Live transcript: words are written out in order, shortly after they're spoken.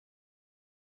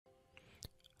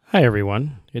Hi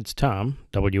everyone, it's Tom,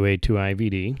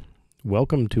 WA2IVD.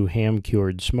 Welcome to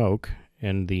HamCuredSmoke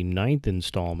and the 9th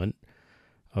installment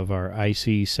of our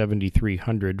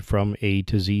IC7300 from A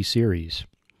to Z series.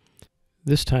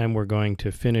 This time we're going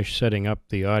to finish setting up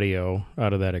the audio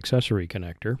out of that accessory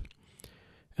connector,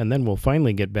 and then we'll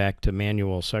finally get back to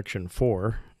manual section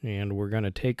 4, and we're going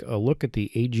to take a look at the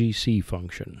AGC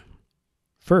function.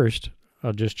 First,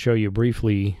 I'll just show you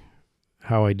briefly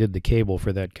how I did the cable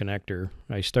for that connector.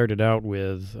 I started out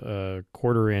with a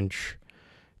 1/4-inch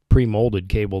pre-molded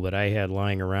cable that I had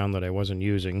lying around that I wasn't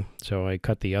using, so I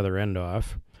cut the other end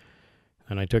off.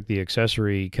 And I took the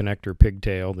accessory connector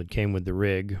pigtail that came with the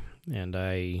rig, and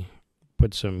I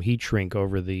put some heat shrink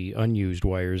over the unused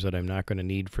wires that I'm not going to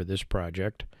need for this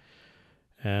project.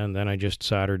 And then I just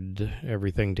soldered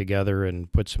everything together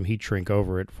and put some heat shrink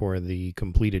over it for the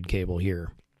completed cable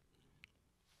here.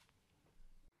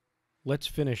 Let's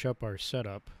finish up our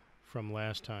setup from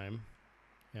last time,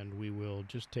 and we will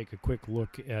just take a quick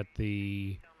look at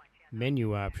the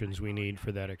menu options we need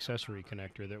for that accessory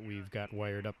connector that we've got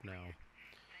wired up now.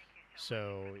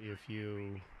 So if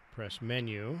you press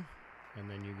menu, and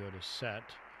then you go to set,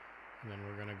 and then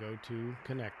we're going to go to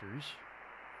connectors,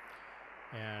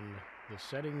 and the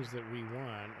settings that we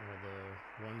want are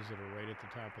the ones that are right at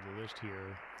the top of the list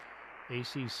here.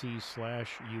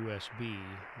 ACC/USB,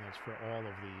 that's for all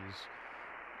of these.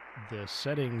 The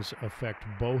settings affect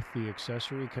both the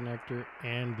accessory connector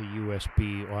and the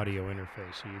USB audio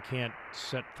interface, so you can't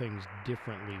set things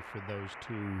differently for those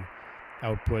two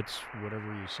outputs.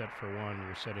 Whatever you set for one,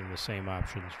 you're setting the same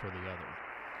options for the other.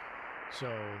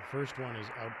 So first one is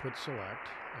output select,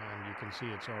 and you can see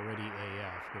it's already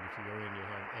AF, but if you go in you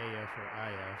have AF or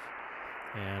IF,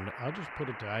 and I'll just put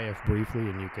it to IF briefly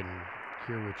and you can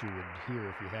hear what you would hear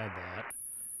if you had that.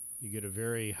 You get a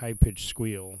very high-pitched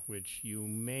squeal, which you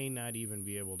may not even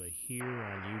be able to hear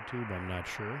on YouTube, I'm not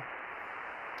sure.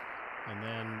 And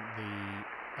then the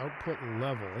output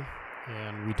level,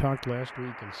 and we talked last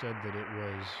week and said that it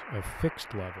was a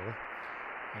fixed level,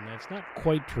 and that's not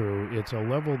quite true. It's a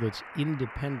level that's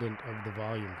independent of the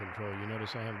volume control. You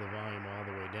notice I have the volume all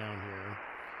the way down here.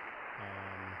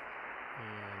 And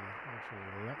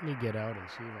actually, let me get out and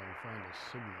see if I can find a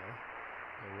signal.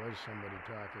 There was somebody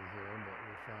talking here, but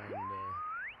we'll find,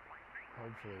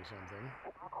 hopefully, something.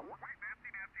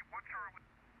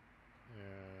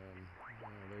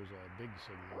 There's a big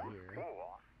signal here.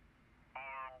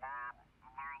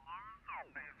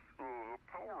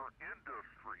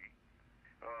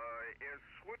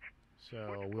 So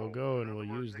we'll go and we'll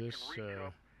use this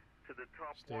station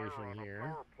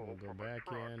here. We'll go back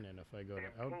in, and if I go to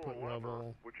output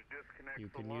level, you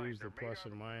can use the plus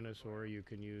and minus, or you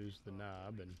can use the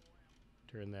knob and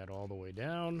turn that all the way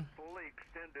down,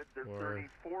 or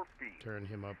turn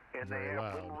him up very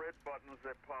loud.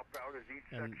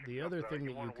 And the other thing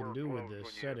that you can do with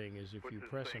this setting is if you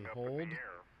press and hold,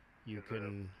 you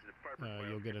can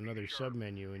you'll get another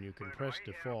submenu, and you can press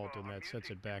default, and that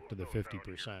sets it back to the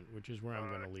 50%, which is where I'm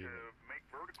going to leave it.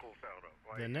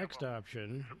 The next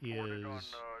option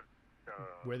is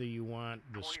whether you want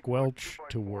the squelch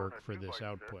to work for this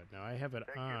output. Now I have it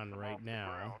on right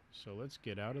now, so let's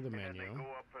get out of the menu.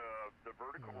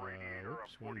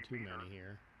 Oops, one too many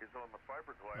here.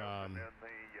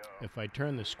 If I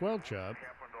turn the squelch up,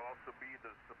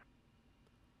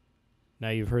 now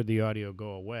you've heard the audio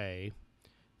go away.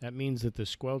 That means that the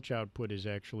squelch output is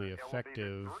actually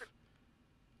effective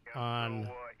on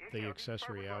the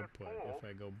accessory output. If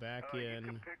I go back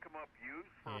in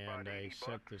and I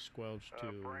set the squelch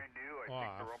to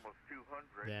off,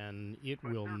 then it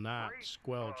will not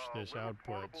squelch this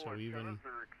output. So even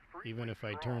if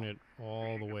I turn it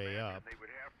all the way up,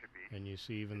 and you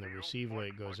see even the receive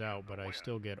light goes out, but I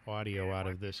still get audio out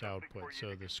of this output.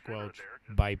 So the squelch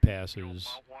bypasses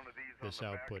this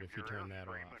output if you turn that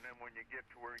off.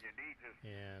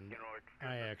 And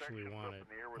I actually want it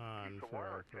on for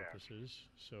our purposes,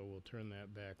 so we'll turn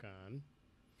that back on.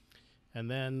 And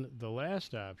then the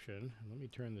last option, let me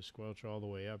turn the squelch all the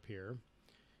way up here,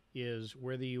 is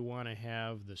whether you want to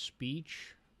have the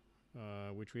speech,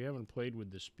 which we haven't played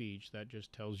with the speech. That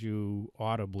just tells you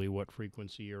audibly what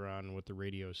frequency you're on and what the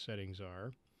radio settings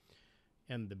are.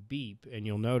 And the beep, and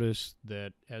you'll notice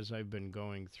that as I've been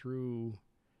going through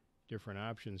different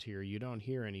options here, you don't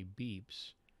hear any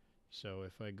beeps. So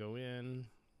if I go in,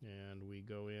 and we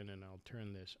go in and I'll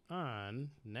turn this on,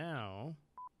 now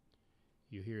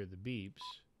you hear the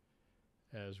beeps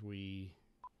as we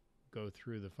go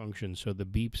through the function. So the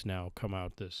beeps now come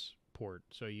out this port.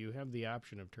 So you have the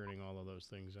option of turning all of those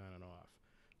things on and off.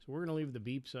 So we're going to leave the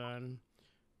beeps on.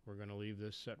 We're going to leave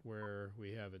this set where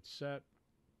we have it set.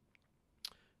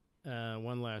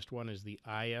 One last one is the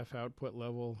IF output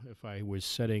level. If I was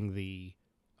setting the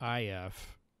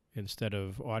IF instead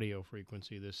of audio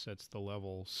frequency, this sets the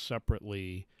level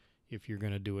separately if you're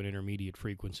going to do an intermediate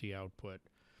frequency output.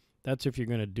 That's if you're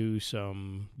going to do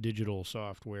some digital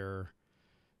software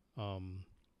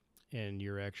and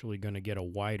you're actually going to get a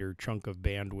wider chunk of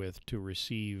bandwidth to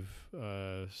receive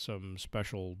some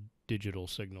special digital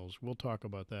signals. We'll talk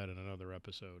about that in another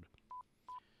episode.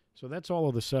 So that's all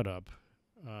of the setup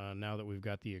now that we've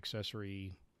got the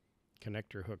accessory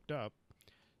connector hooked up.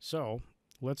 So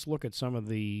let's look at some of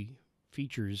the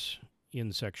features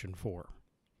in Section 4.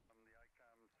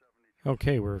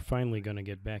 Okay, we're finally going to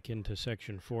get back into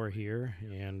Section 4 here,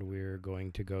 and we're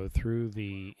going to go through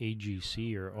the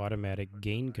AGC, or Automatic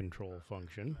Gain Control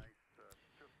function.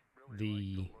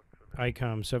 The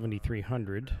Icom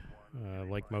 7300,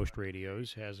 like most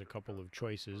radios, has a couple of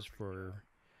choices for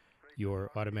your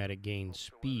automatic gain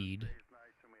speed.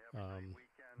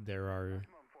 There are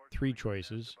 3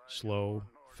 choices: slow,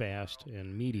 fast,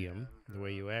 and medium. The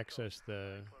way you access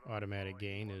the automatic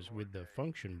gain is with the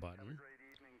function button.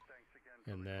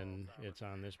 And then it's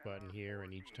on this button here,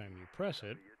 and each time you press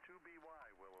it,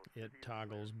 it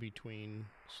toggles between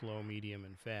slow, medium,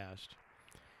 and fast.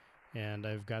 And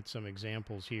I've got some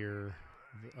examples here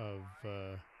of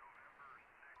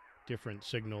different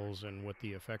signals and what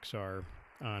the effects are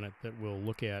on it that we'll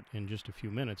look at in just a few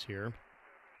minutes here.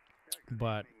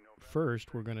 But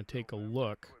first, we're going to take a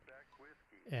look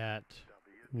at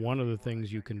one of the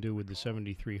things you can do with the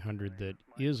 7300 that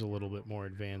is a little bit more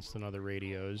advanced than other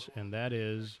radios, and that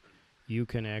is you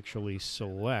can actually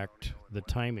select the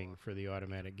timing for the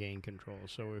automatic gain control.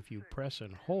 So if you press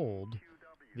and hold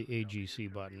the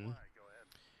AGC button,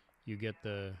 you get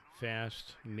the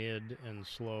fast, mid, and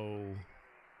slow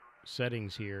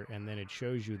settings here, and then it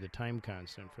shows you the time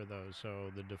constant for those.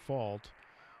 So the default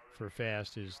for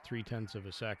fast is 0.3 of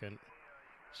a second,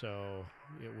 so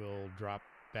it will drop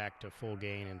back to full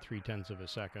gain in 0.3 of a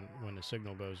second when the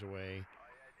signal goes away.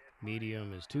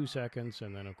 Medium is 2 seconds,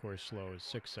 and then of course slow is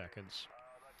 6 seconds.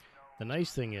 The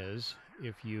nice thing is,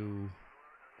 if you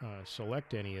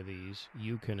select any of these,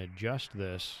 you can adjust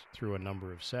this through a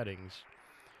number of settings.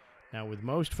 Now, with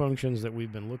most functions that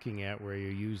we've been looking at where you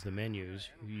use the menus,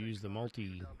 you use the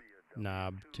multi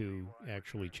knob to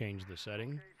actually change the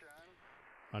setting.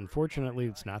 Unfortunately,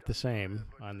 it's not the same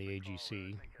on the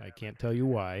AGC. I can't tell you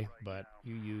why, but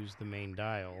you use the main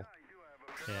dial,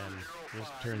 and this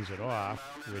turns it off,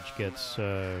 which gets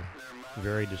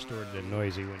very distorted and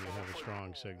noisy when you have a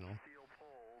strong signal.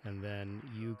 And then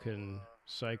you can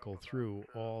cycle through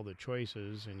all the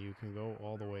choices, and you can go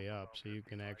all the way up, so you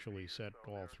can actually set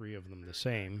all 3 of them the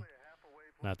same.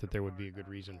 Not that there would be a good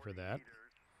reason for that.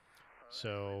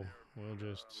 So we'll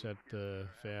just set the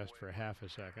fast for half a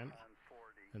second.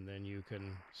 And then you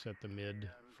can set the mid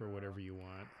for whatever you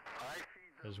want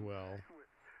as well.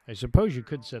 I suppose you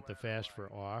could set the fast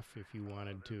for off if you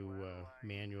wanted to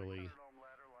manually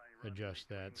adjust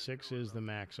that. 6 is the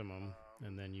maximum,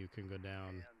 and then you can go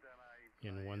down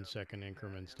in 1 second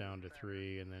increments down to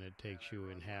 3, and then it takes you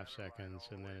in half seconds,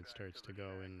 and then it starts to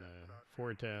go in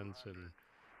 4/10, and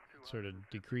it sort of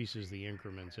decreases the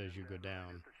increments as you go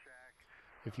down.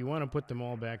 If you want to put them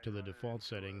all back to the default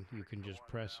setting, you can just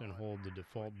press and hold the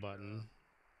default button.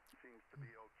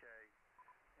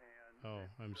 Oh,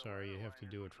 I'm sorry, you have to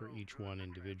do it for each one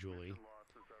individually.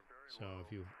 So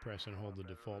if you press and hold the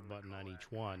default button on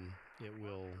each one, it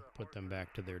will put them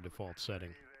back to their default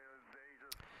setting.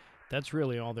 That's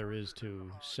really all there is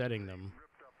to setting them.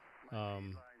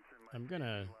 I'm going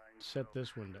to set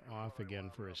this one to off again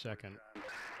for a second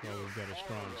while we've got a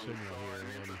strong signal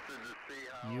here.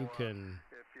 And you can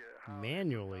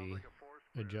manually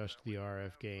adjust the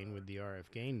RF gain with the RF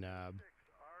gain knob,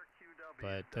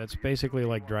 but that's basically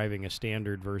like driving a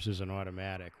standard versus an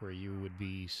automatic, where you would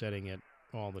be setting it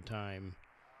all the time,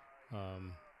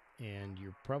 and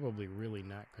you're probably really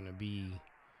not going to be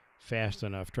fast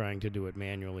enough trying to do it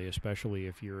manually, especially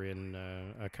if you're in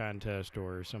a contest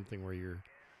or something where you're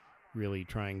really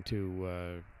trying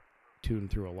to tune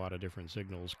through a lot of different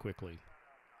signals quickly.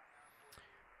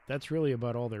 That's really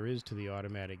about all there is to the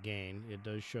automatic gain. It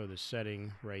does show the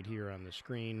setting right here on the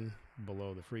screen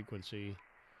below the frequency,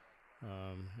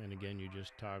 and again, you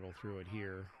just toggle through it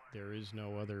here. There is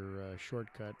no other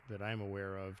shortcut that I'm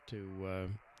aware of to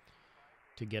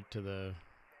get to the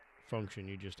function.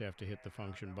 You just have to hit the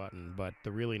function button. But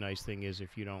the really nice thing is,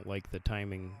 if you don't like the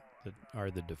timing that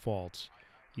are the defaults,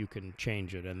 you can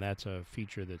change it, and that's a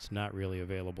feature that's not really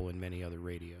available in many other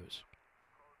radios.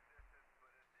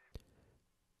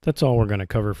 That's all we're going to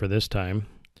cover for this time.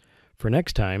 For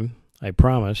next time, I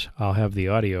promise I'll have the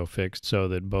audio fixed so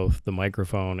that both the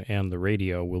microphone and the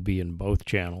radio will be in both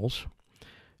channels.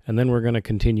 And then we're going to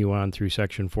continue on through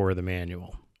Section 4 of the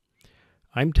manual.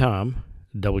 I'm Tom,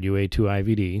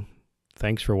 WA2IVD.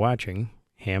 Thanks for watching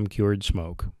Ham Cured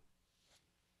Smoke.